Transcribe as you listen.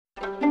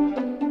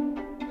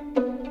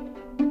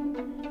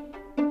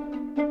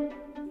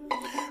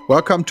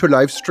Welcome to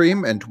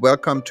Livestream and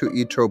welcome to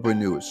eTurbo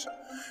News.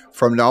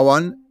 From now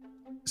on,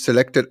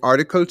 selected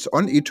articles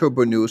on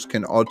eTurbo News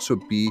can also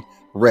be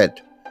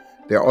read.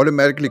 They are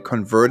automatically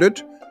converted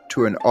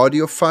to an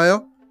audio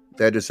file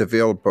that is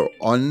available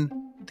on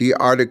the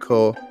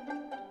article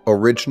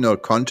original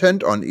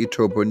content on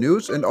eTurbo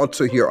News and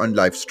also here on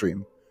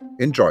Livestream.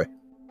 Enjoy.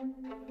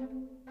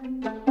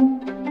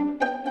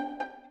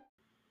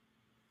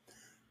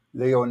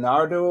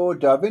 Leonardo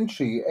da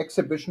Vinci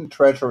Exhibition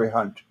Treasury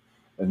Hunt,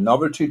 a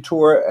novelty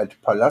tour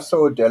at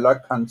Palazzo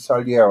della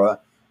Cancelliera,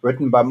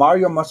 written by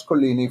Mario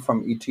Mascolini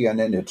from ETN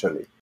in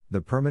Italy.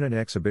 The permanent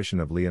exhibition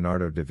of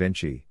Leonardo da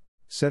Vinci,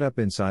 set up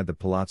inside the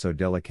Palazzo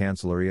della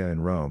Cancelleria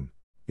in Rome,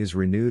 is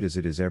renewed as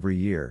it is every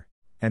year,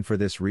 and for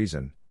this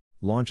reason,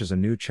 launches a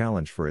new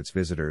challenge for its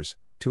visitors,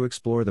 to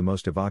explore the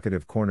most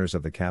evocative corners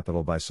of the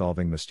capital by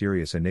solving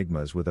mysterious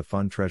enigmas with a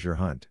fun treasure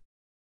hunt.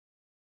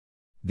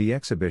 The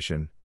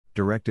exhibition,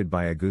 directed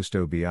by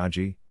Augusto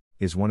Biaggi,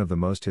 is one of the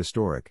most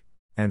historic,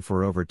 and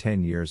for over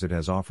 10 years it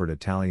has offered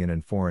Italian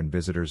and foreign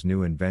visitors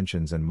new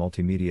inventions and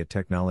multimedia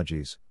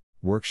technologies,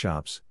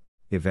 workshops,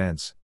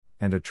 events,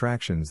 and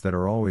attractions that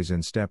are always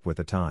in step with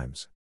the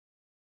times.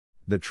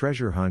 The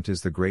treasure hunt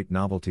is the great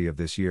novelty of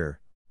this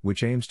year,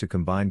 which aims to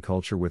combine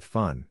culture with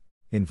fun,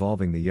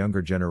 involving the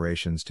younger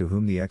generations to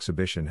whom the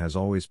exhibition has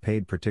always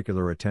paid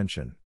particular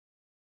attention.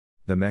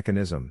 The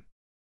mechanism.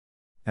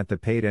 At the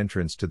paid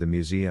entrance to the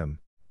museum,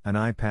 an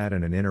iPad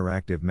and an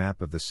interactive map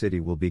of the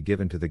city will be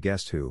given to the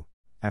guest who,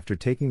 after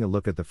taking a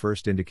look at the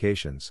first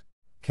indications,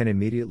 can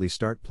immediately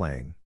start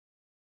playing.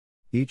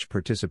 Each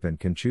participant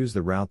can choose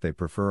the route they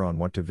prefer on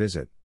what to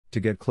visit,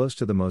 to get close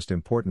to the most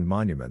important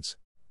monuments,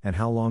 and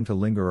how long to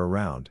linger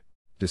around,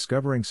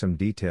 discovering some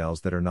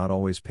details that are not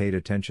always paid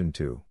attention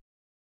to.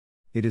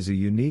 It is a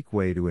unique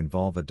way to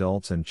involve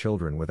adults and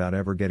children without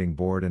ever getting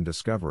bored and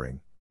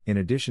discovering, in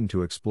addition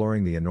to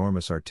exploring the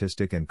enormous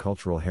artistic and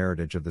cultural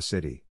heritage of the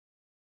city.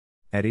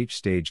 At each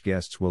stage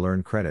guests will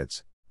earn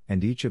credits,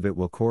 and each of it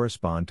will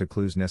correspond to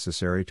clues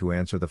necessary to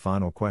answer the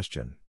final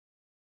question.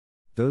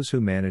 Those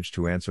who manage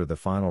to answer the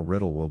final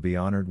riddle will be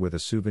honored with a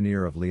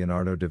souvenir of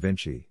Leonardo da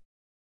Vinci.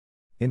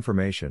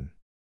 Information.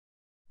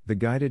 The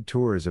guided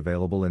tour is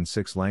available in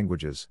 6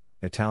 languages: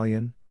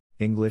 Italian,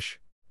 English,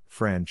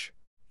 French,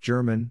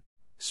 German,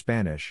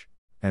 Spanish,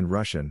 and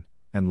Russian,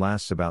 and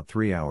lasts about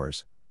 3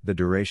 hours. The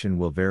duration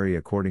will vary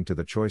according to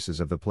the choices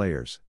of the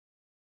players.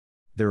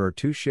 There are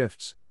 2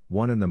 shifts,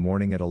 one in the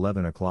morning at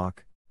 11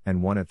 o'clock,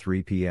 and one at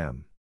 3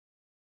 p.m.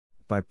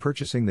 By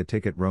purchasing the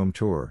ticket Rome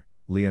Tour,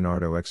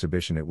 Leonardo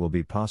exhibition, it will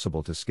be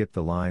possible to skip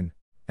the line,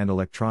 and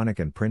electronic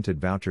and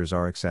printed vouchers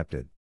are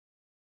accepted.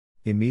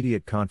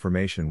 Immediate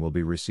confirmation will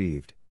be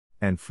received,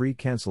 and free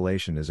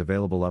cancellation is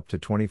available up to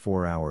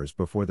 24 hours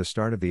before the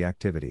start of the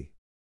activity.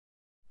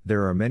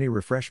 There are many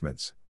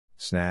refreshments,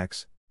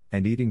 snacks,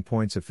 and eating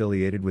points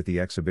affiliated with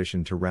the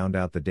exhibition to round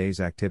out the day's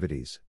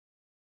activities.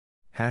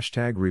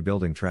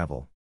 #Rebuilding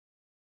Travel.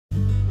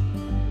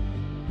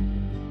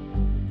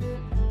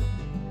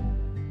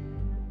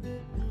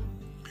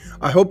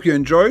 I hope you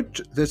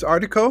enjoyed this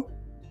article.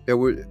 There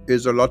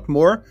is a lot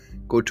more.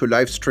 Go to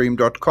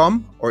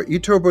livestream.com or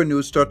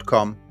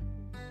eturbonews.com.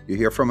 You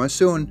hear from us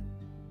soon.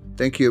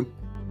 Thank you.